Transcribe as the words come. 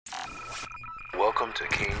Welcome to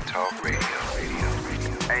KingTalk Radio.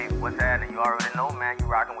 Hey, what's happening? You already know, man. You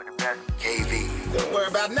rocking with the best. KV. Don't worry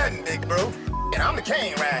about nothing, big bro. And I'm the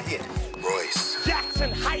king right here. Royce. Jackson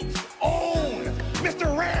Heights own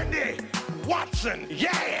Mr. Randy Watson.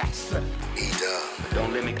 Yes! E-Dub.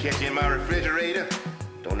 Don't let me catch you in my refrigerator.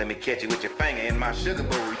 Don't let me catch you with your finger in my sugar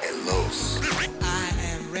bowl. And Los. I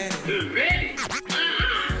am ready. You ready?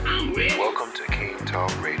 I'm ready. Welcome to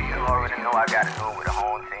KingTalk Radio. You already know I got to do it with the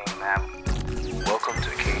home team, man. Welcome to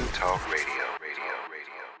KingTalk Radio.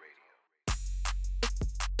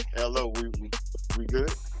 Hello, we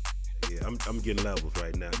good? Yeah, I'm getting levels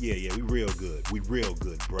right now. Yeah, we real good. We real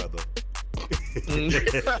good, brother. Hey,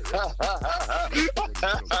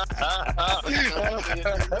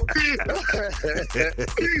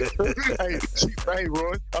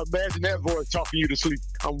 Roy, imagine that voice talking you to sleep.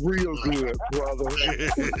 I'm real good, brother.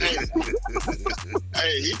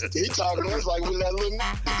 Hey, he talking to us like we let little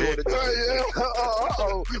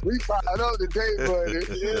We find out today, buddy.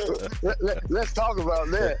 Let's talk about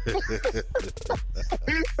that.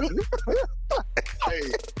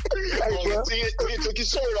 He took his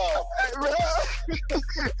shirt off.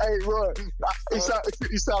 Hey, Roy, he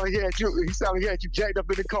sound like he had you jacked up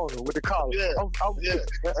in the corner with the collar. Yeah.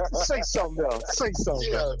 Say something else. Say something.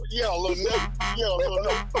 Yeah, little nigga.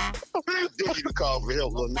 Did you call for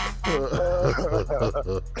help, little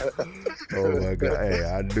nigga? Oh my God! Hey,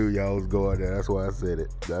 I knew y'all was going there. That's why I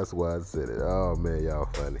said it. Oh man, y'all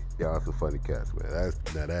funny. Y'all some funny cats, man. That's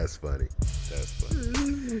funny. That's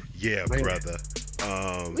funny. Yeah, man. Brother.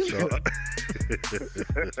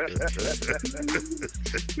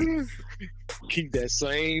 Keep that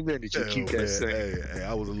same energy. Keep that same. Hey,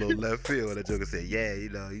 I was a little left field. That joker said, "Yeah,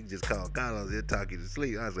 you just call Carlos. He'll talk you to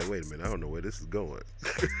sleep." I said, "Wait a minute, I don't know where this is going."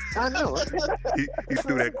 I know. he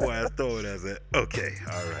threw that quiet throw, and I said, "Okay,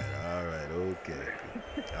 all right, okay."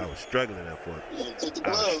 I was struggling there for.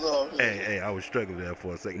 I was struggling there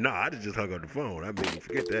for a second. No, I just hung up the phone. I mean,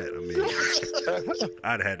 forget that. I mean,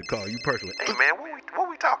 I'd have had to call you personally. Hey man, what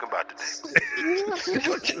we talking about today?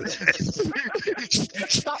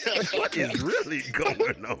 What is really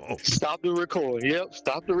going on? Stop the record. Yep,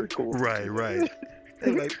 stop the record. Right.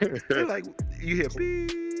 They're like, you hear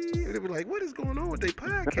beep. They were like, what is going on with their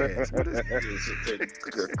podcast? What is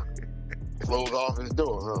Close off his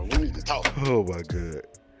door, huh? We need to talk. Oh my God.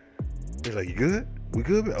 He's like, you good? We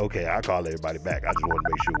good? Okay, I'll call everybody back. I just want to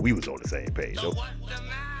make sure we was on the same page. So,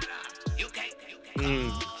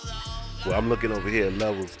 well, I'm looking over here.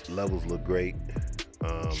 Levels look great.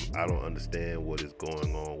 I don't understand what is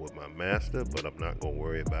going on with my master, but I'm not gonna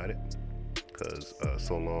worry about it because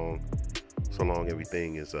so long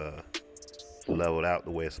everything is leveled out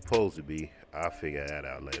the way it's supposed to be, I'll figure that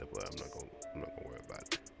out later. But I'm not gonna worry about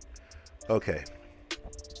it. Okay,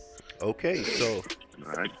 so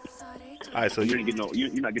All right, so you're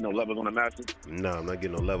not getting no levels on the master? No, I'm not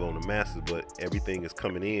getting no level on the master, but everything is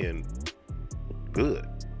coming in good.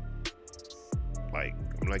 Like,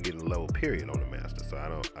 I'm not getting a level period on the master, so I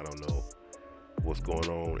don't know what's going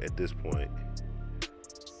on at this point.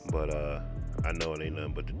 But I know it ain't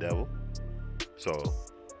nothing but the devil. So,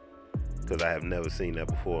 because I have never seen that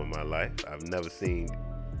before in my life. I've never seen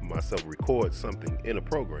myself record something in a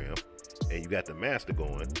program and you got the master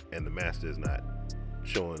going and the master is not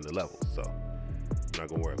showing the levels. So I'm not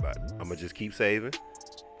gonna worry about it. I'm gonna just keep saving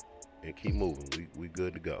and keep moving. We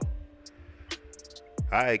good to go.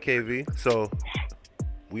 All right, KV. So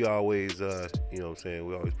we always you know what I'm saying,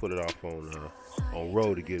 we always put it off on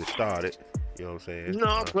road to get it started. You know what I'm saying?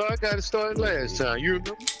 No, bro, I got it started last time. You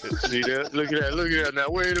remember? See that? Look at that. Now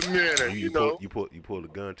wait a minute. You pulled the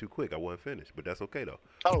gun too quick. I wasn't finished, but that's okay though.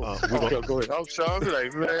 Oh, okay, go ahead. I'm sorry. I'm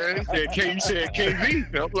like, man, you said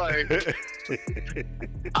KV. I'm like,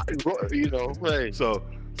 So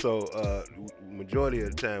majority of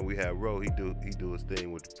the time we have Ro. He do his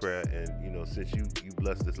thing with the prayer, and since you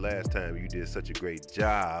blessed us last time, you did such a great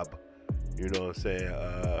job. You know what I'm saying?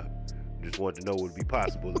 Just wanted to know would it be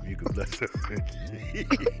possible if you could bless us.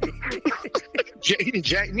 He done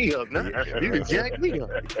jacked me up now. He done jacked me up.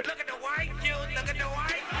 Look at the white dude. Look at the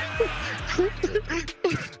white dude.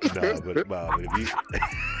 But if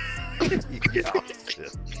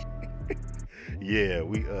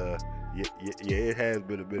it has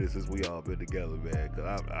been a minute since we all been together, man.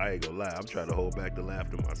 Cause I ain't gonna lie, I'm trying to hold back the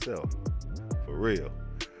laughter myself, for real.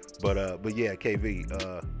 But yeah, KV,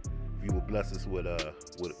 if you would bless us with a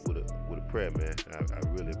prayer, man, I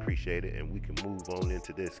really appreciate it, and we can move on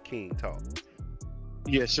into this King Talk.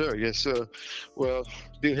 Yes, sir. Yes, sir. Well,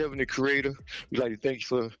 dear Heavenly Creator, we'd like to thank you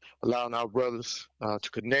for allowing our brothers to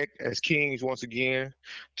connect as kings once again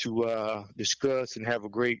to discuss and have a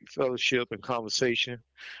great fellowship and conversation.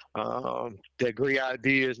 That great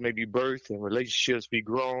ideas may be birthed and relationships be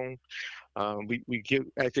grown.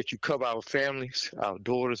 Ask that you cover our families, our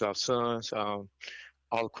daughters, our sons, all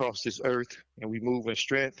across this earth, and we move in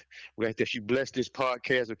strength. We ask that you bless this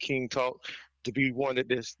podcast of King Talk to be one that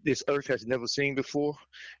this earth has never seen before,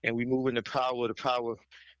 and we move in the power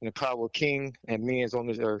of King and men's on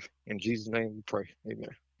this earth. In Jesus' name, we pray. Amen.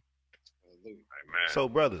 So,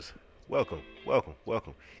 brothers, welcome, welcome,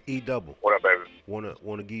 welcome. E double. What up, baby?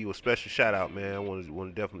 Wanna give you a special shout out, man.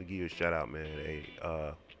 Wanna definitely give you a shout out, man. Hey,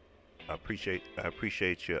 I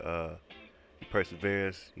appreciate your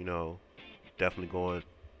perseverance. You know, definitely going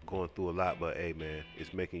through a lot, but hey, man,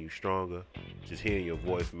 it's making you stronger. Just hearing your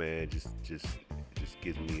voice, man, just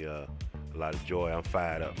gives me a lot of joy. I'm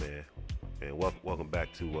fired up, man. And welcome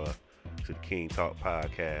back to the King Talk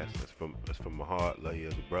podcast. That's from my heart. Love you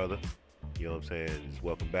as a brother. You know what I'm saying? Just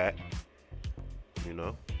welcome back. You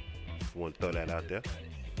know, want to throw that out there.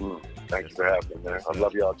 Thank you for having me, man. I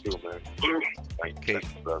love y'all too, man. Thank you,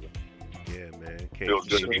 brother. Yeah, man. Feels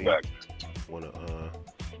good to be back. Wanna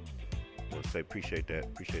say appreciate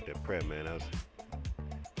that prayer, man. That was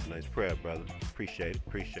a nice prayer, brother. Appreciate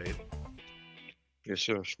it. Yes,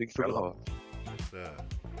 sir. Speak from the heart. Yes,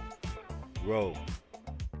 Ro.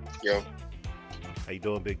 Yo. How you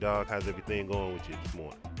doing, big dog? How's everything going with you this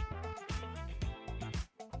morning?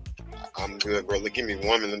 I'm good, bro. Give me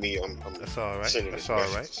 1 minute. I'm That's all right. sending That's this all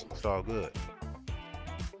message. right. It's all good.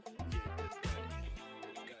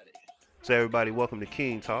 So everybody, welcome to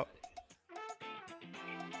King Talk.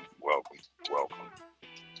 Welcome.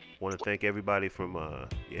 Want to thank everybody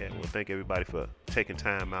want to thank everybody for taking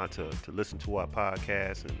time out to listen to our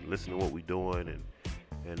podcast and listen to what we're doing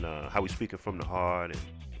and how we speaking from the heart, and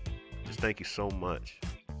just thank you so much,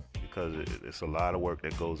 because it's a lot of work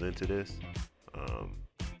that goes into this.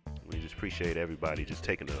 We just appreciate everybody just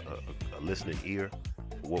taking a listening ear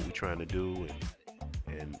for what we're trying to do,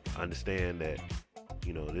 and understand that,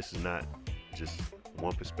 you know, this is not just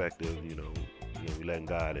one perspective. You know, we letting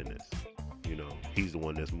God in this. You know, He's the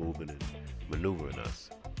one that's moving and maneuvering us,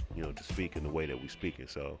 you know, to speak in the way that we speaking.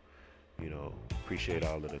 So, you know, appreciate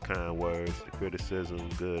all of the kind words, the criticism,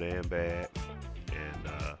 good and bad, and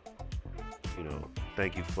you know,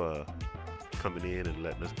 thank you for coming in and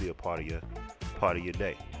letting us be a part of your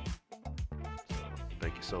day. So,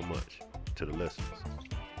 thank you so much to the listeners.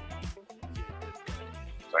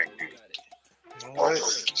 Thank you. All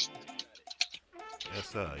right. Yes,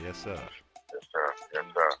 sir. Yes, sir.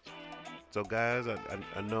 So, guys,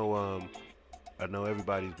 I know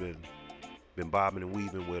everybody's been bobbing and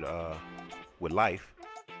weaving with life.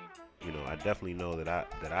 You know, I definitely know that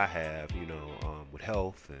I have, you know, with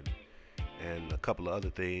health and a couple of other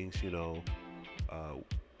things, you know,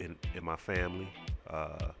 in my family.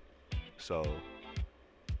 So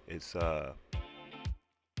it's a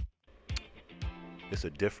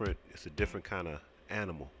different kind of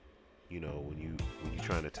animal, you know, when you're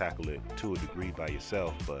trying to tackle it to a degree by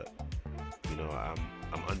yourself. But you know,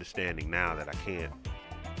 I'm understanding now that I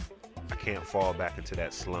can't fall back into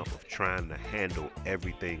that slump of trying to handle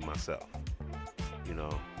everything myself. You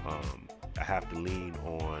know, I have to lean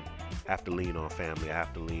on family. I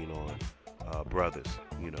have to lean on brothers.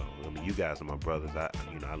 You know, I mean, you guys are my brothers. I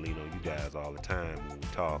lean on you guys all the time when we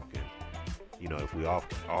talk, and you know, if we off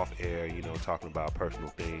air, you know, talking about personal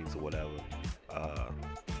things or whatever. I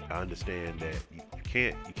understand that you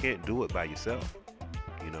can't do it by yourself.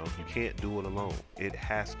 You know, you can't do it alone. It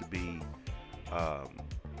has to be,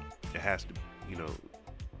 you know,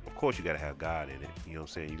 of course you got to have God in it. You know what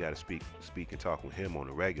I'm saying? You got to speak and talk with Him on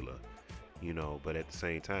a regular, you know, but at the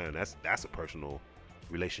same time, that's a personal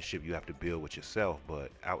relationship you have to build with yourself.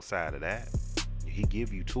 But outside of that, He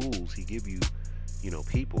give you tools. He give you, you know,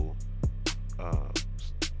 people,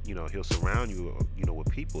 you know, He'll surround you, you know,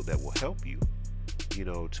 with people that will help you, you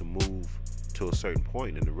know, to move to a certain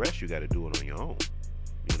point, and the rest you got to do it on your own.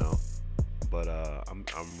 You know, but I'm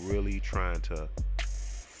really trying to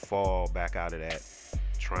fall back out of that,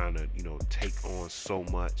 trying to, you know, take on so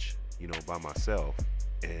much, you know, by myself,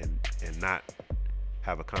 and not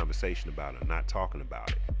have a conversation about it, not talking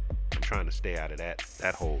about it. I'm trying to stay out of that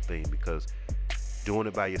whole thing, because doing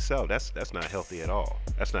it by yourself, that's not healthy at all.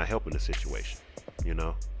 That's not helping the situation, you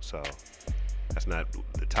know. So that's not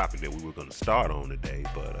the topic that we were going to start on today,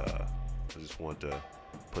 but I just want to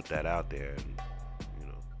put that out there. And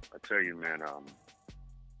I tell you, man,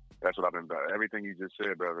 that's what I've been about. Everything you just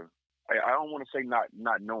said, brother, I don't want to say not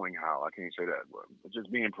knowing how. I can't say that, but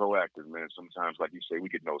just being proactive, man. Sometimes, like you say, we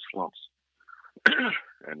get in those slumps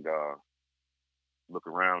and look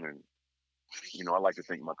around, and I like to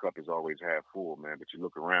think my cup is always half full, man. But you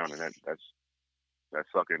look around, and that's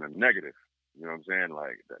sucking a negative. You know what I'm saying?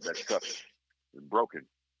 Like that cup is broken.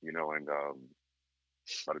 And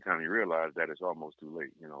by the time you realize that, it's almost too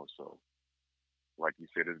late. So like you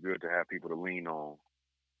said, it's good to have people to lean on,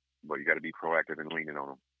 but you got to be proactive in leaning on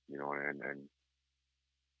them. And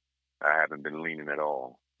I haven't been leaning at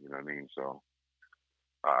all. You know what I mean? So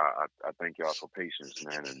I thank y'all for patience,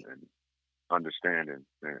 man, and understanding,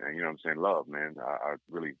 and you know what I'm saying, love, man. I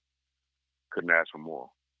really couldn't ask for more.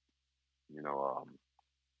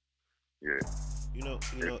 Yeah.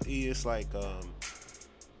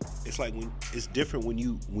 It's like when it's different when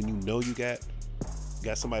you you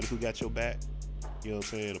got somebody who got your back. You know what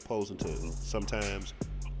I'm saying? Opposing to sometimes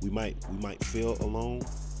we might feel alone,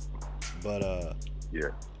 but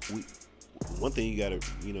one thing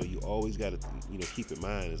you always gotta keep in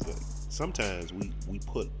mind is that sometimes we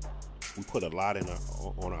put a lot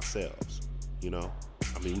on ourselves. We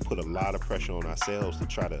put a lot of pressure on ourselves to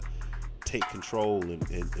try to take control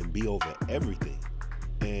and be over everything,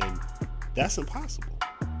 and that's impossible.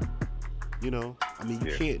 You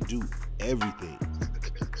can't do everything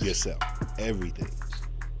yourself,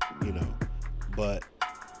 but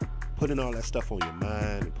putting all that stuff on your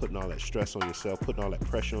mind and putting all that stress on yourself, putting all that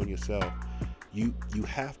pressure on yourself, you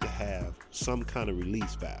have to have some kind of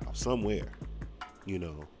release valve somewhere,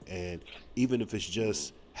 and even if it's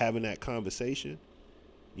just having that conversation,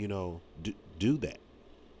 do that.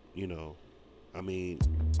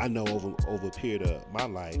 I know over a period of my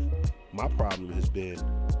life, my problem has been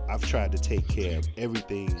I've tried to take care of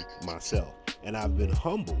everything myself, and I've been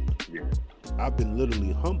humbled. Yeah. I've been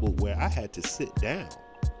literally humbled where I had to sit down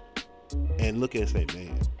and look and say,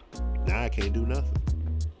 man, now I can't do nothing.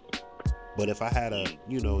 But if I had to,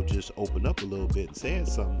 just open up a little bit and said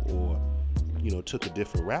something, or, took a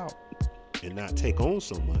different route and not take on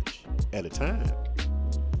so much at a time,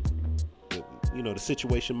 the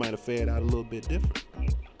situation might have fared out a little bit different.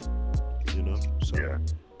 So, yeah.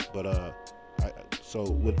 But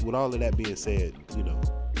so with all of that being said,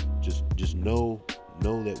 just know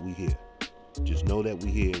that we here. Just know that we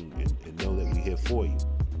here, and know that we here for you.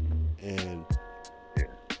 And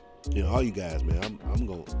all you guys, man, I'm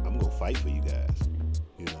gonna fight for you guys.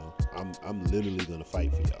 I'm literally gonna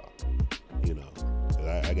fight for y'all. 'Cause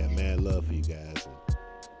I got mad love for you guys,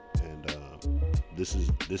 and this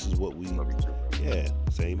is what we. Yeah,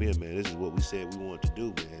 same here, man. This is what we said we wanted to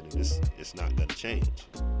do, man, and it's not gonna change.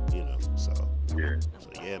 So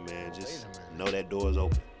yeah, man. Just know that door is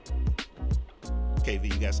open. KV,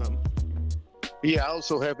 you got something? Yeah, I was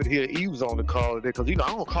so happy to hear E was on the call today, because I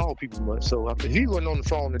don't call people much. So if he wasn't on the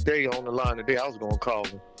phone today, on the line today, I was gonna call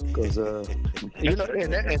him, because and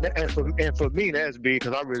for me that's big,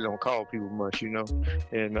 because I really don't call people much, And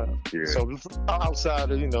so outside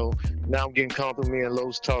of now I'm getting comfortable. Me and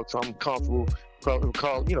Lowe's talk, so I'm comfortable calling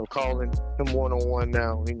him one-on-one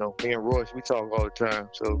now. Me and Royce, we talk all the time.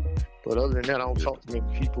 So, but other than that, I don't talk to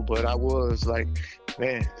many people. But I was like,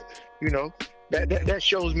 man, that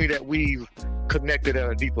shows me that we've connected at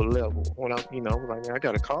a deeper level. When I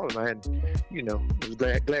got to call him, I had, I was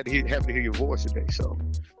glad to have to hear your voice today. So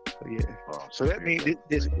yeah. So that means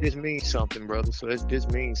this means something, brother. So this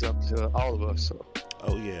means something to all of us. So.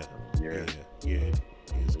 Oh yeah.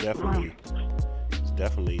 It's definitely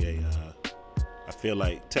a. I feel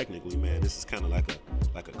like technically, man, this is kind of like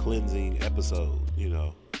a cleansing episode.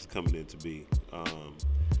 It's coming in to be.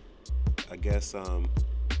 I guess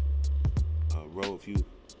Ro, if you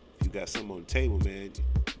got something on the table, man,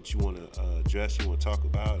 that you want to address, you want to talk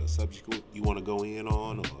about, a subject you want to go in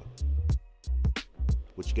on, or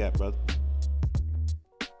what you got, brother?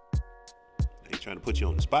 I ain't trying to put you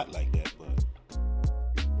on the spot like that, but.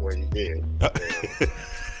 Well, you did.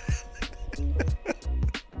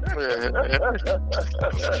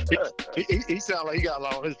 He sounds like he got a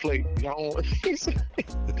lot on his plate.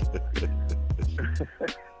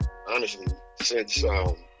 Honestly, since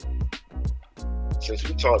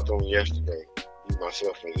we talked on yesterday, you,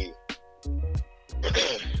 myself, and you,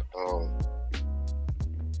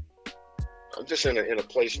 I'm just in a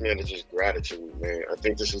place, man, of just gratitude, man. I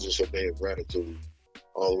think this is just a day of gratitude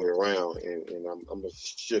all the way around, and I'm gonna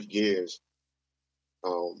shift gears,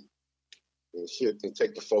 and shift and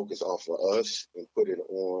take the focus off of us and put it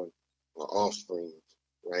on our offspring,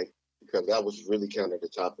 right? Because that was really kind of the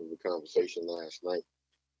topic of the conversation last night,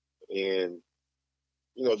 and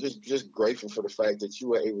just grateful for the fact that you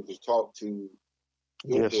were able to talk to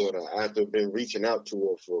your daughter after been reaching out to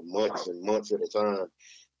her for months and months at a time,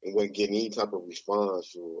 and wasn't getting any type of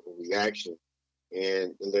response or reaction,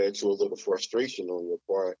 and it led to a little frustration on your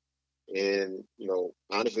part. And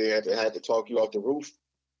honestly, I had to talk you off the roof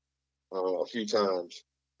a few times,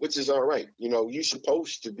 which is all right. You're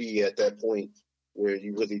supposed to be at that point where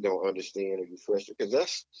you really don't understand or you're frustrated, because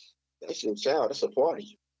that's your child. That's a part of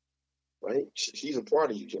you, right? She's a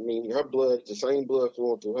part of you. I mean, her blood, the same blood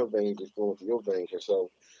flowing through her veins is flowing through your veins. And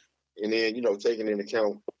so, and then, taking into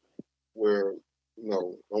account where,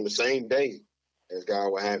 on the same day, as God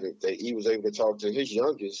would have it, that he was able to talk to his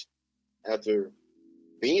youngest after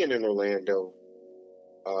being in Orlando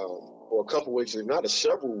for a couple weeks, if not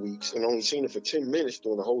several weeks, and only seen it for 10 minutes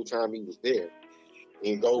during the whole time he was there.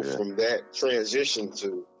 And go from that transition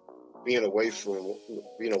to being away from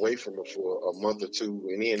her for a month or two,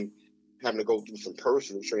 and then having to go through some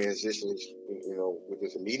personal transitions, with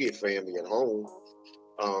his immediate family at home,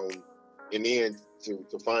 and then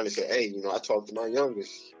to finally say, hey, I talked to my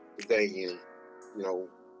youngest today, and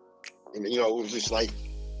it was just like,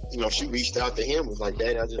 she reached out to him, was like,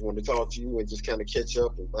 Daddy, I just wanted to talk to you and just kind of catch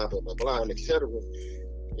up and blah blah blah blah, and etc.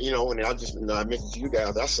 And I just, I mentioned to you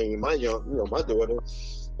guys, I seen my my daughter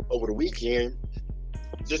over the weekend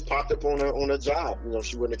just popped up on her job.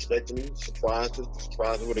 She wasn't expecting me. Surprised her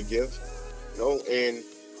with a gift. And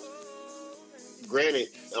granted,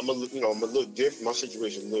 I'm a little different. My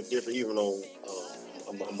situation is a little different, even though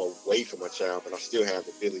I'm away from my child, but I still have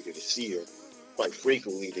the ability to see her quite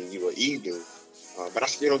frequently than you or Eve do. But I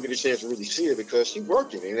still don't get a chance to really see her because she's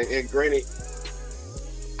working. And granted,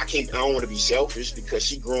 I don't want to be selfish because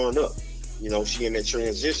she's growing up. She in that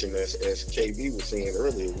transition, as KB was saying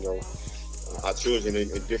earlier. Our children in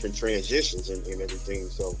different transitions and everything.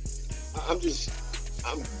 So I'm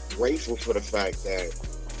grateful for the fact that,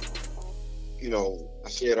 I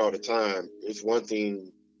say it all the time, it's one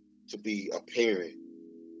thing to be a parent,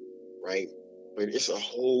 right? But it's a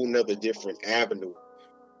whole nother different avenue.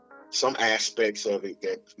 Some aspects of it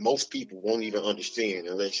that most people won't even understand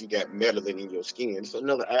unless you got melanin in your skin. It's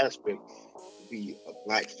another aspect to be a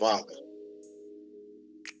Black father.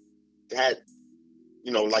 That,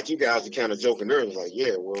 like you guys are kind of joking earlier, like,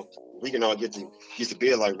 yeah, well, we can all get to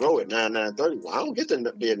bed like Ro at 9:30. Well, I don't get to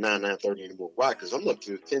bed at 9:30 anymore. Why? Because I'm up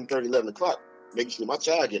to 10:30, 11 o'clock, making sure my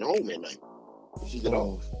child get home at night. She get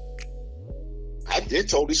off. I did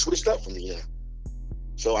totally switched up from the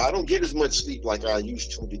So I don't get as much sleep like I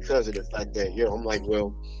used to because of the fact that, I'm like,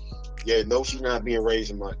 well, no, she's not being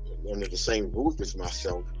raised under the same roof as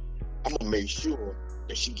myself. I'm going to make sure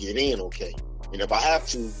that she get in okay. And if I have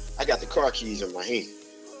to, I got the car keys in my hand.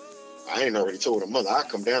 I ain't already told her mother, I'll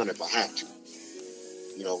come down if I have to.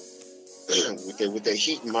 With the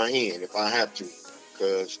heat in my hand if I have to.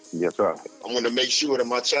 Because yes, sir. I want to make sure that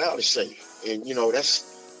my child is safe. And, that's,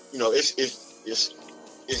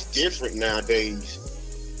 it's different nowadays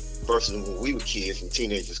versus when we were kids and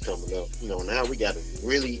teenagers coming up. Now we got to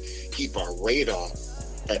really keep our radar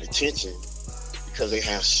at attention because they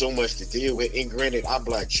have so much to deal with. And granted, our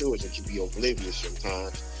Black children can be oblivious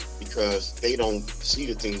sometimes because they don't see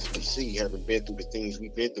the things we see, haven't been through the things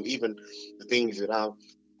we've been through, even the things that our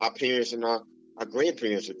parents and our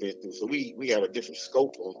grandparents have been through. So we have a different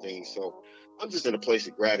scope on things. So I'm just in a place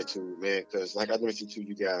of gratitude, man, because like I mentioned to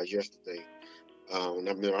you guys yesterday, and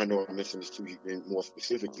I know I mentioned this to you more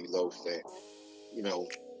specifically, Los, that,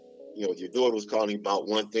 your daughter was calling about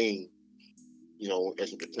one thing,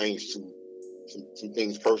 as it pertains to some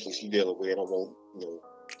things personally she dealing with. I won't,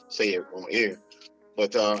 say it on air.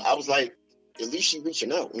 But I was like, at least she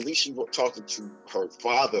reaching out. At least she talking to her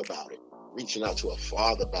father about it, reaching out to her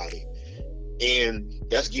father about it. And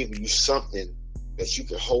that's giving you something that you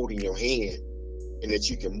can hold in your hand and that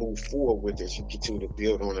you can move forward with as you continue to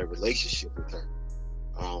build on a relationship with her.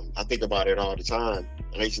 I think about it all the time.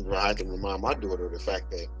 And I have to remind my daughter of the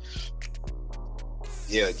fact that,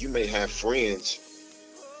 you may have friends.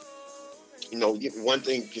 One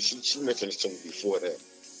thing, because she mentioned this to me before that,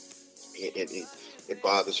 it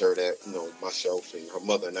bothers her that, myself and her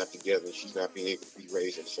mother are not together and she's not being able to be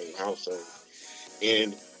raised in the same household.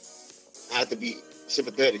 And I have to be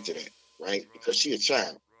sympathetic to that, right? Because she's a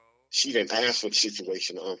child. She didn't ask for the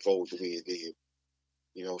situation to unfold the way it did.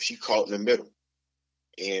 She caught in the middle.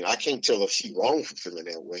 And I can't tell her if she's wrong for feeling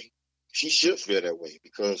that way. She should feel that way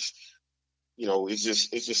because,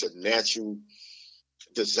 it's just a natural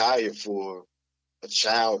desire for a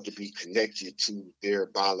child to be connected to their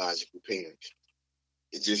biological parents.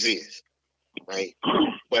 It just is, right?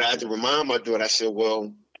 But I had to remind my daughter, I said,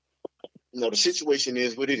 well, the situation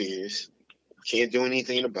is what it is. Can't do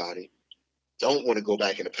anything about it. Don't want to go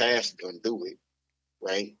back in the past and undo it,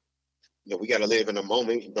 right? We got to live in the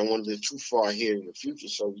moment. Don't want to live too far here in the future,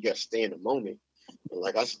 so we got to stay in the moment. And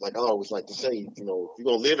like I always like to say, if you're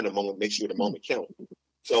gonna live in the moment, make sure the moment count.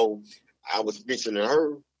 So I was mentioning to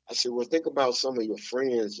her, I said, well, think about some of your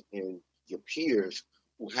friends and your peers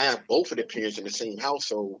who have both of their parents in the same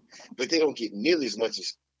household, but they don't get nearly as much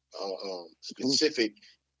as specific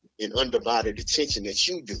and undivided attention that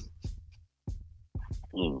you do.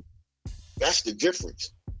 That's the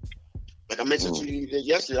difference. Like I mentioned to you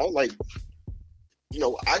yesterday, I was like,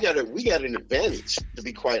 we got an advantage, to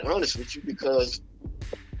be quite honest with you, because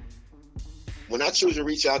when our children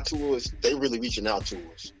reach out to us, they really reaching out to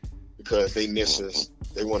us because they miss us.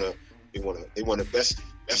 They wanna.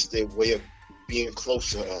 That's their way of being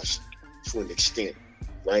close to us to an extent,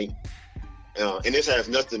 right? And this has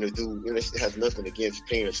nothing to do. It has nothing against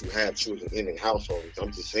parents who have children in their households.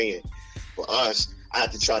 I'm just saying, for us, I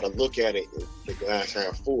have to try to look at it the glass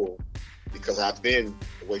half full, because I've been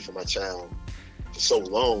away from my child for so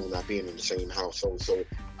long, not being in the same household. So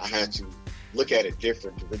I had to look at it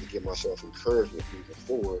different to really give myself encouragement moving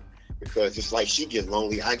forward, because it's like she gets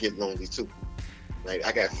lonely, I get lonely too, right?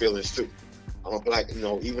 I got feelings too. I'm a black,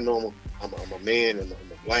 even though I'm a man and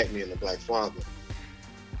I'm a black man and a black father.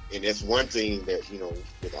 And that's one thing that,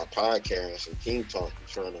 with our podcast and King Talk, we're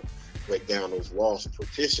trying to break down those walls of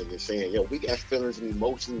partition and saying, we got feelings and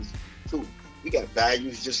emotions too. We got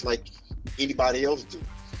values just like anybody else do,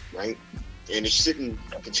 right? And it shouldn't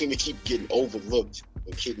continue to keep getting overlooked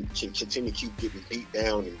and continue to keep getting beat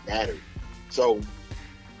down and battered. So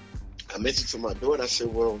I mentioned to my daughter, I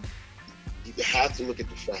said, well, you have to look at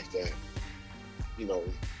the fact that,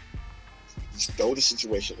 though the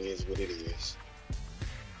situation is what it is,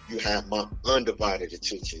 you have my undivided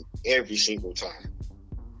attention every single time.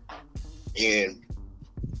 And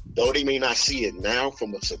though they may not see it now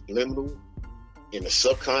from a subliminal in a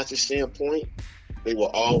subconscious standpoint, they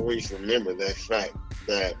will always remember that fact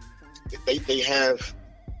that if they have,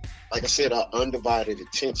 like I said, our undivided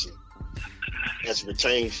attention as it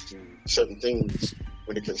pertains to certain things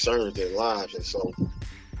when it concerns their lives. And so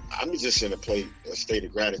I'm just in a state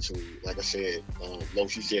of gratitude. Like I said,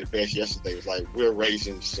 she said it best yesterday. It was like, we're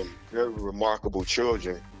raising some very remarkable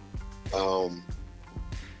children,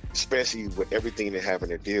 especially with everything they're having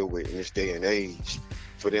to deal with in this day and age,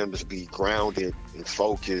 for them to be grounded and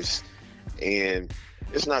focused. And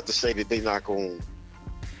it's not to say that they're not going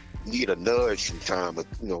to need a nudge from time, a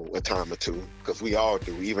time or two, because we all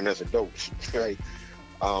do, even as adults, right?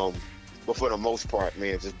 But for the most part,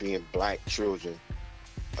 man, just being black children,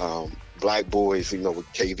 black boys, with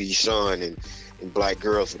KV's son, and black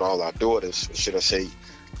girls with all our daughters, or should I say,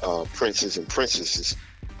 princes and princesses.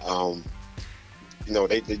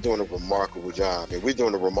 They're doing a remarkable job, and we're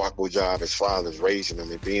doing a remarkable job as fathers, raising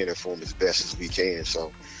them and being there for them as best as we can.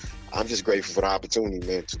 So I'm just grateful for the opportunity,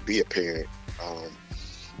 man, to be a parent,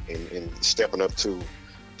 and stepping up to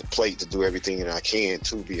the plate to do everything that I can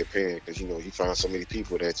to be a parent. Because you find so many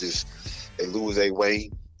people that they lose their way,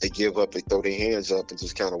 they give up, they throw their hands up and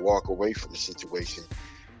just kind of walk away from the situation.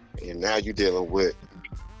 And now you're dealing with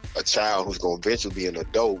a child who's going to eventually be an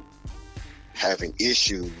adult, having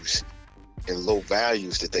issues and low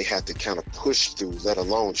values that they have to kind of push through, let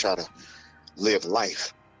alone try to live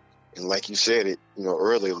life. And like you said it,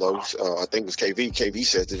 earlier, Los, I think it was KV. KV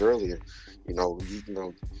said this earlier.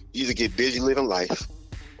 You either get busy living life,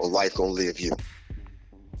 or life gonna live you.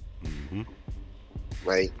 Mm-hmm.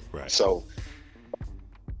 Right. So,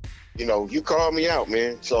 you called me out,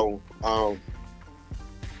 man. So, I'm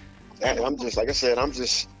just, like I said, I'm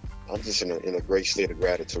just in a great state of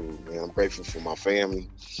gratitude, man. I'm grateful for my family.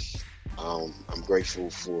 I'm grateful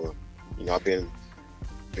for, I've been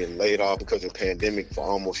laid off because of the pandemic for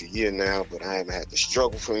almost a year now, but I haven't had to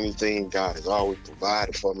struggle for anything. God has always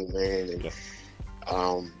provided for me, man, and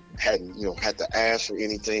hadn't had to ask for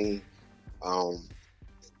anything.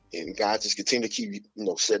 And God just continued to keep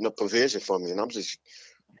setting up provision for me, and I'm just,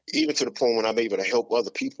 even to the point when I'm able to help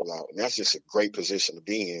other people out, and that's just a great position to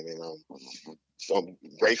be in. And so I'm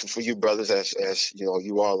grateful for you, brothers, as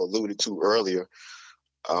you all alluded to earlier.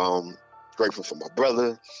 Grateful for my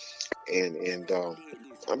brother, and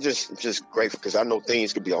I'm just grateful because I know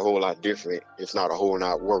things could be a whole lot different, if not a whole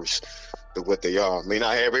lot worse than what they are. I may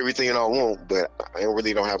not have everything I want, but I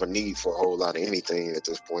really don't have a need for a whole lot of anything at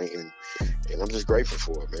this point, and I'm just grateful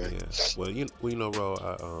for it, man. Yeah. Well, Ro,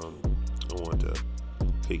 I want to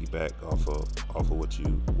piggyback off of what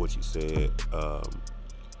you said.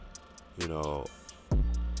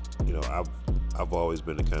 I've always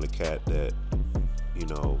been the kind of cat that,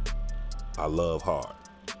 I love hard.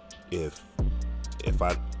 If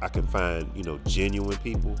I can find, genuine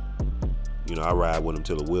people, I ride with them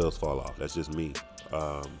till the wheels fall off. That's just me.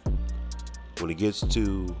 When it gets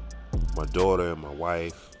to my daughter and my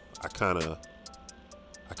wife, I kind of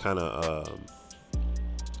kind of,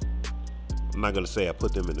 I'm not going to say I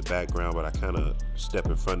put them in the background, but I kind of step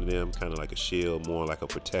in front of them, kind of like a shield, more like a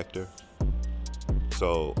protector.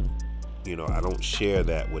 So, you know, I don't share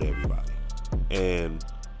that with everybody. And,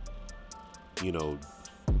 you know,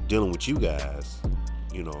 dealing with you guys,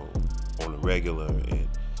 you know, on a regular and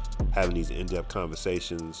having these in-depth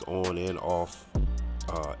conversations on and off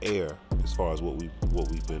air, as far as what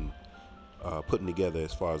we've been putting together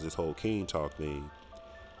as far as this whole King Talk thing,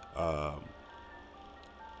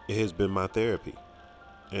 it has been my therapy,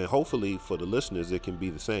 and hopefully for the listeners it can be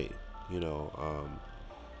the same. You know,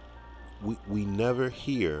 we never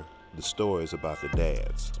hear the stories about the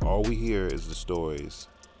dads. All we hear is the stories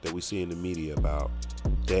that we see in the media about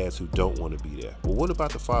dads who don't want to be there. Well, what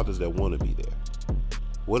about the fathers that want to be there?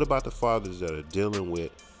 What about the fathers that are dealing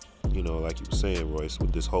with, you know, like you were saying, Royce,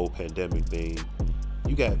 with this whole pandemic thing?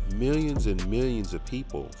 You got millions and millions of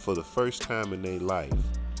people for the first time in their life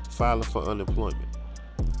filing for unemployment,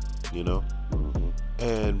 you know?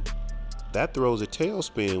 And that throws a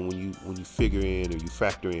tailspin when you figure in, or you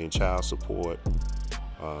factor in child support.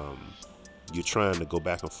 You're trying to go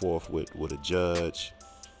back and forth with a judge,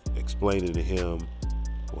 explaining to him,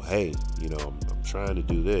 well, hey, you know, I'm trying to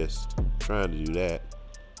do this, trying to do that,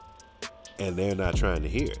 and they're not trying to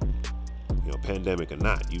hear it. You know, pandemic or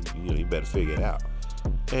not, you know, you better figure it out.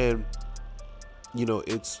 And you know,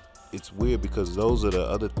 it's weird because those are the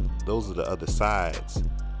other sides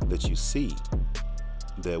that you see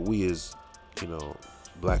that we as, you know,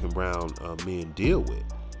 black and brown men deal with,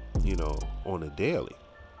 you know, on a daily.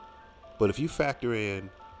 But if you factor in,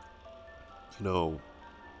 you know,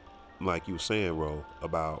 like you were saying, Ro,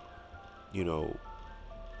 about, you know,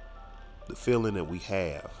 the feeling that we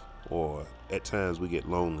have, or at times we get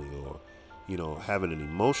lonely, or, you know, having an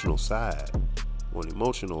emotional side or an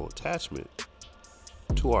emotional attachment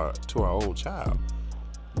to our own child,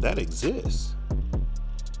 that exists.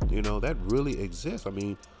 You know, that really exists. I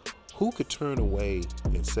mean, who could turn away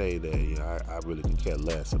and say that, you know, I really could care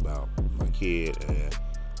less about my kid, and,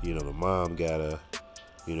 you know, the mom gotta,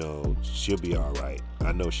 you know, she'll be all right.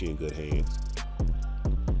 I know she in good hands.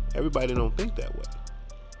 Everybody don't think that way.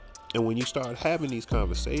 And when you start having these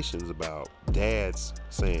conversations about dads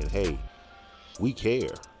saying, hey, we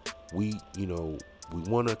care. We, you know, we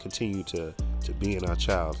want to continue to be in our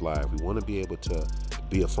child's life. We want to be able to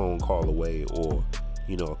be a phone call away, or,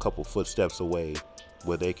 you know, a couple footsteps away,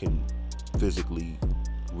 where they can physically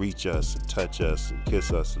reach us and touch us and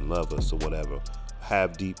kiss us and love us or whatever,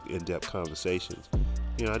 have deep, in-depth conversations.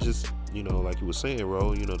 You know, I just, you know, like you were saying,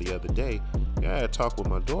 Ro, you know, the other day, I had a talk with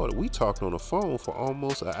my daughter. We talked on the phone for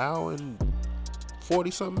almost an hour and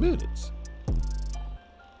 40-something minutes.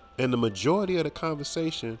 And the majority of the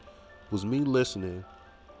conversation was me listening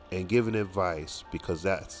and giving advice, because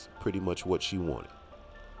that's pretty much what she wanted.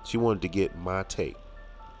 She wanted to get my take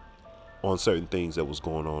on certain things that was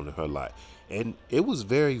going on in her life. And it was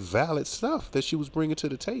very valid stuff that she was bringing to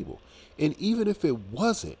the table. And even if it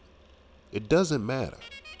wasn't, it doesn't matter.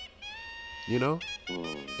 You know?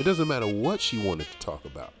 It doesn't matter what she wanted to talk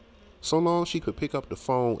about. So long she could pick up the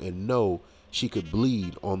phone and know she could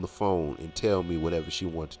bleed on the phone and tell me whatever she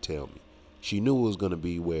wanted to tell me. She knew it was going to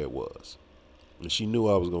be where it was. And she knew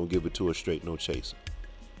I was going to give it to her straight, no chaser.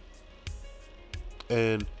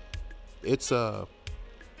 And it's an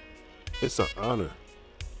honor.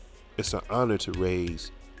 It's an honor to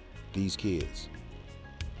raise these kids.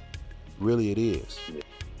 Really, it is.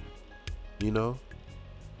 You know?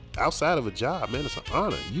 Outside of a job, man, it's an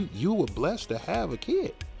honor. You were blessed to have a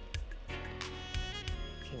kid.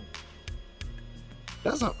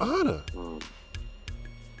 That's an honor.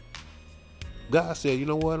 God said, you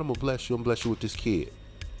know what? I'm going to bless you. I'm going to bless you with this kid.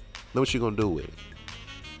 Know what you're going to do with it.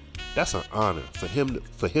 That's an honor. For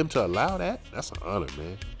him to allow that, that's an honor,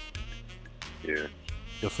 man. Yeah.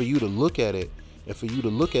 And for you to look at it,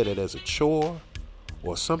 as a chore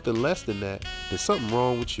or something less than that, there's something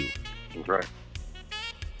wrong with you. That's right.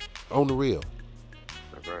 On the real.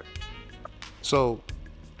 That's right. So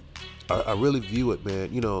I really view it,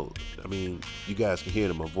 man. You know, I mean, you guys can hear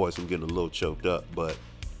it in my voice. I'm getting a little choked up, but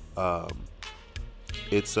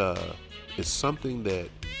it's something that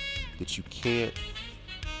you can't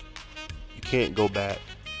go back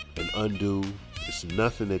and undo. It's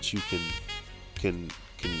nothing that you can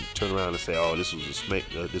turn around and say, oh, this was a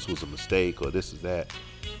mistake, or this is that.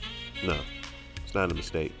 No, it's not a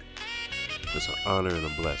mistake. It's an honor and a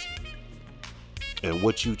blessing. And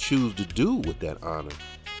what you choose to do with that honor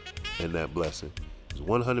and that blessing is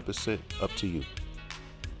 100% up to you.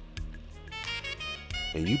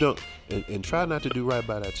 And you don't, and try not to do right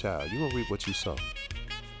by that child. You're going to reap what you sow.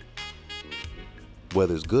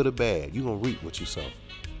 Whether it's good or bad, you're going to reap what you sow.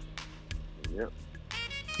 Yep.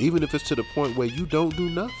 Even if it's to the point where you don't do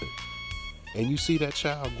nothing and you see that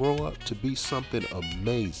child grow up to be something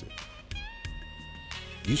amazing,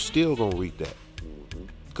 you still gonna reap that.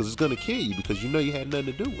 Because it's gonna kill you because you know you had nothing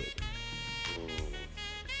to do with it.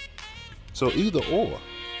 So either or,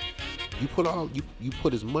 you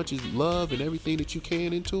put as much as love and everything that you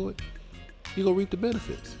can into it, you're gonna reap the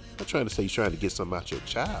benefits. I'm not trying to say you're trying to get something out your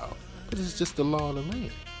child, but it's just the law of the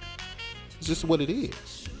land. It's just what it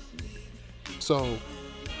is. So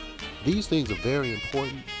these things are very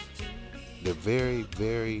important. They're very,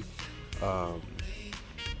 very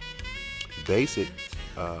basic.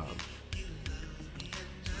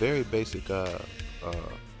 Very basic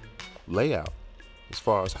layout as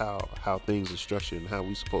far as how things are structured and how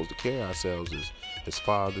we're supposed to carry ourselves as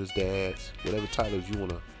fathers, dads, whatever titles you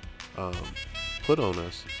want to put on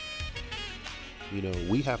us. You know,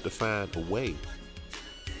 we have to find a way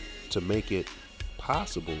to make it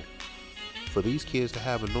possible for these kids to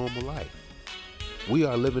have a normal life. We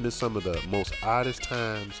are living in some of the most oddest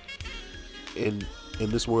times in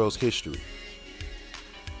this world's history.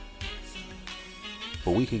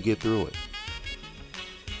 But we can get through it.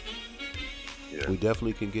 Yeah. We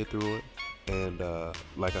definitely can get through it. And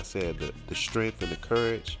like I said, the strength and the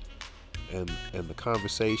courage and the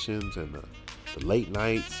conversations and the late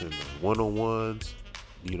nights and the one-on-ones,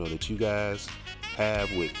 you know, that you guys have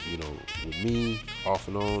with me off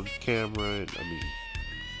and on camera, and I mean,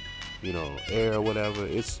 you know, air or whatever,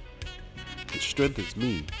 it strengthens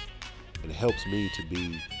me and it helps me to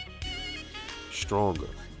be stronger,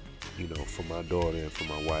 you know, for my daughter and for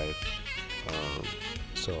my wife.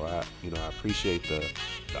 So I appreciate the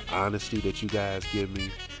honesty that you guys give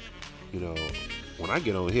me. You know, when I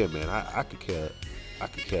get on here, man, I could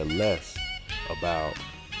care less about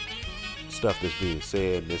stuff that's being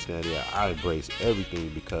said and this and that. I embrace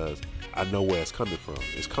everything because I know where it's coming from.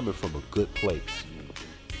 It's coming from a good place.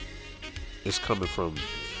 It's coming from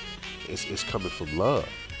love.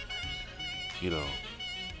 You know.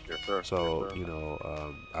 Yes, sir. So, yes, sir. you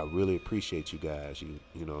know, I really appreciate you guys. You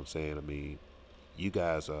know what I'm saying? I mean, you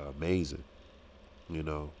guys are amazing, you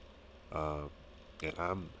know, and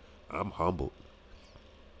I'm humbled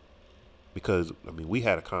because, I mean, we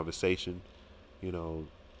had a conversation, you know,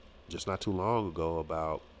 just not too long ago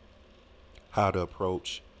about how to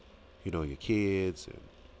approach, you know, your kids and,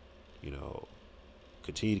 you know,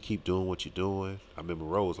 continue to keep doing what you're doing. I remember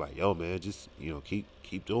Rose was like, yo, man, just, you know, keep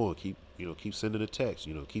doing, keep sending a text,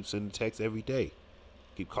 you know, keep sending a text every day,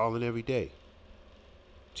 keep calling every day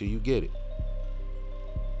till you get it.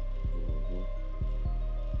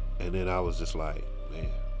 And then I was just like, man,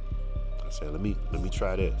 I said, let me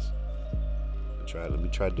try this. Let me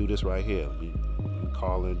try to do this right here. Let me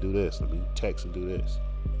call and do this. Let me text and do this.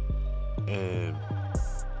 And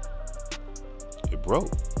it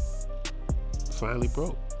broke. It finally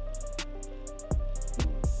broke.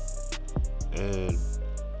 And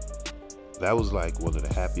that was like one of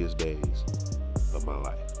the happiest days of my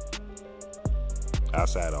life.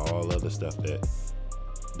 Outside of all other stuff that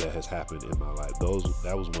has happened in my life.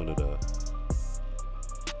 That was one of the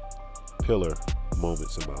pillar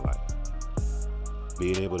moments in my life.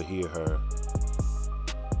 Being able to hear her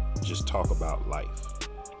just talk about life.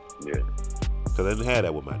 Yeah. Because I didn't have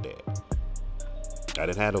that with my dad. I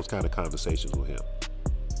didn't have those kind of conversations with him.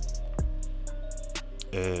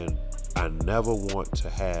 And I never want to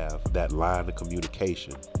have that line of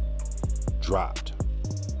communication dropped.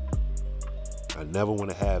 I never want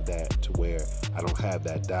to have that to where I don't have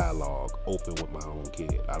that dialogue open with my own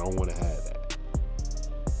kid. I don't want to have that.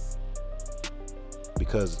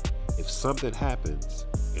 Because if something happens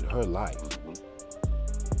in her life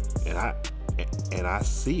and I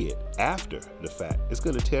see it after the fact, it's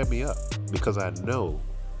going to tear me up because I know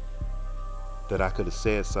that I could have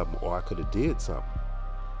said something or I could have did something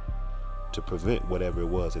to prevent whatever it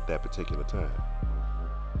was at that particular time.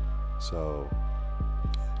 So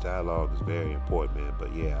dialogue is very important, man.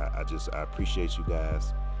 But yeah, I appreciate you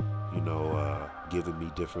guys, you know, giving me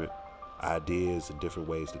different ideas and different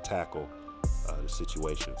ways to tackle the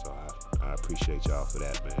situation. So I appreciate y'all for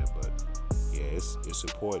that, man. But yeah, it's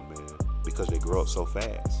important, man, because they grow up so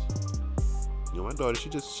fast. You know, my daughter, she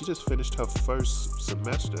just finished her first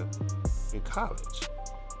semester in college.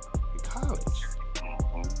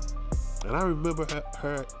 And I remember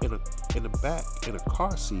her in the back in a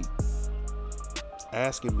car seat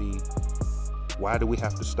asking me, why do we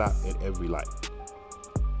have to stop at every light?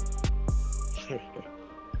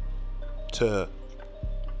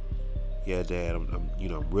 Yeah, Dad, I'm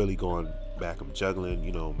really going back. I'm juggling,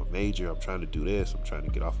 you know, my major. I'm trying to do this. I'm trying to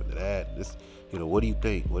get off into that. And this, you know, what do you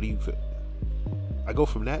think? What do you feel? I go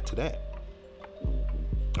from that to that.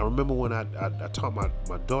 I remember when I taught my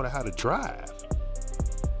daughter how to drive.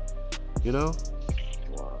 You know,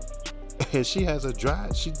 and she has a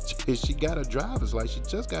drive. She got a driver's license.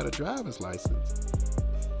 She just got a driver's license,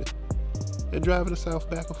 and driving herself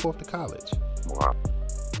back and forth to college. Wow.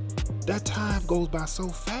 That time goes by so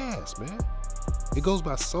fast, man. It goes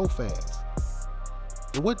by so fast.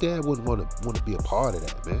 And what dad wouldn't want to be a part of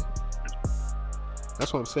that, man?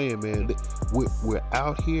 That's what I'm saying, man. We're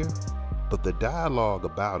out here, but the dialogue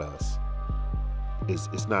about us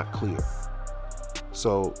is not clear.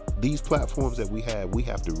 So these platforms that we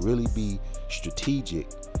have to really be strategic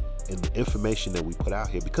in the information that we put out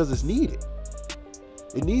here because it's needed.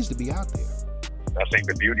 It needs to be out there. I think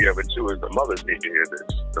the beauty of it too is the mothers need to hear this.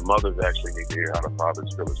 The mothers actually need to hear how the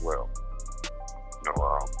fathers feel as well. You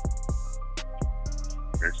know,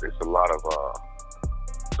 it's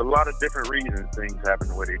a lot of different reasons things happen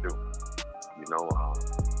the way they do. You know,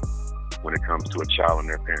 when it comes to a child and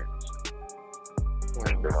their parents,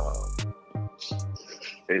 and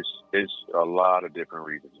it's a lot of different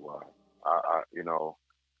reasons why.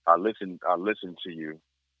 I listen to you,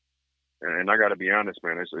 and I got to be honest,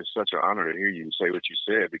 man. It's such an honor to hear you say what you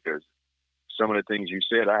said because some of the things you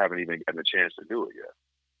said, I haven't even gotten a chance to do it yet.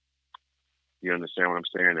 You understand what I'm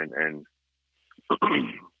saying? And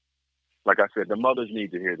like I said, the mothers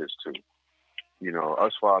need to hear this too. You know,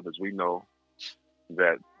 us fathers, we know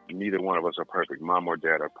that neither one of us are perfect. Mom or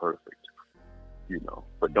dad are perfect. You know,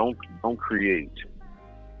 but don't create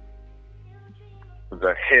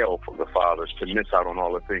the hell for the fathers to miss out on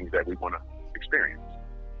all the things that we want to experience.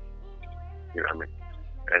 You know what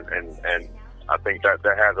I mean? And I think that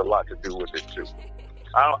has a lot to do with it too.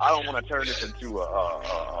 I don't want to turn this into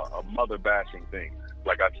a mother bashing thing.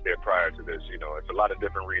 Like I said prior to this, you know, it's a lot of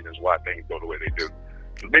different reasons why things go the way they do.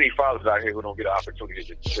 There's many fathers out here who don't get an opportunity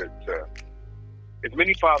to there's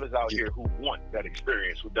many fathers out here who want that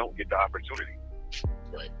experience who don't get the opportunity.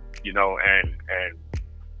 Right. You know, and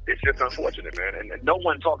it's just unfortunate, man. And no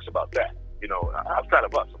one talks about that, you know, outside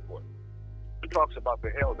of us, of course. Who talks about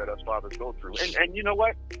the hell that us fathers go through? And you know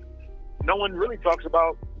what? No one really talks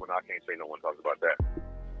about, well, I can't say no one talks about that.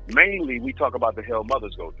 Mainly, we talk about the hell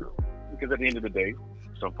mothers go through. Because at the end of the day,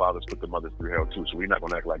 some fathers put the mothers through hell too, so we're not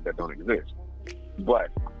going to act like that don't exist. But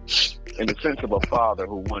in the sense of a father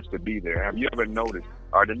who wants to be there, have you ever noticed,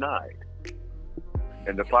 are denied?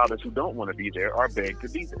 And the fathers who don't want to be there are begged to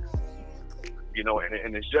be there. You know,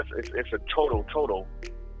 and it's just, it's a total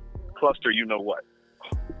cluster, you know what.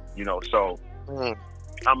 You know, so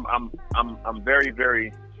I'm very,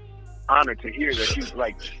 very honored to hear that you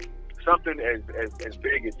like something as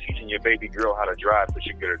big as teaching your baby girl how to drive so she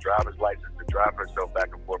can get her driver's license to drive herself back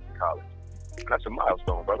and forth to college. That's a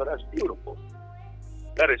milestone, brother. That's beautiful.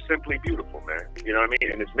 That is simply beautiful, man. You know what I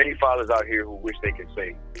mean? And there's many fathers out here who wish they could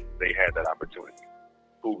say they had that opportunity,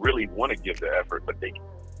 who really want to give the effort, but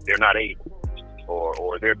they're not able,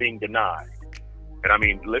 or they're being denied. And I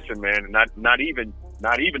mean, listen, man, not even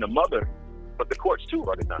the mother, but the courts too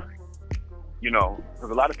are denying. You know,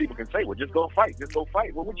 because a lot of people can say, well, just go fight.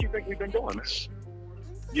 Well, what do you think we've been doing, man?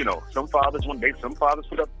 You know, some fathers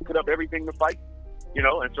put up everything to fight, you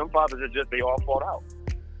know, and some fathers are just, they all fought out.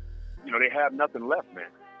 You know, they have nothing left,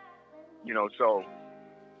 man. You know, so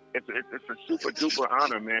it's a super duper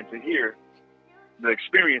honor, man, to hear the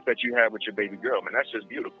experience that you had with your baby girl, man. That's just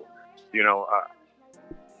beautiful. You know,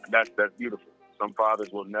 that's beautiful. Some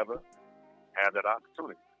fathers will never have that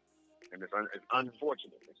opportunity. And it's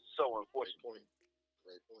unfortunate. It's so unfortunate.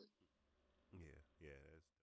 Great point. Yeah,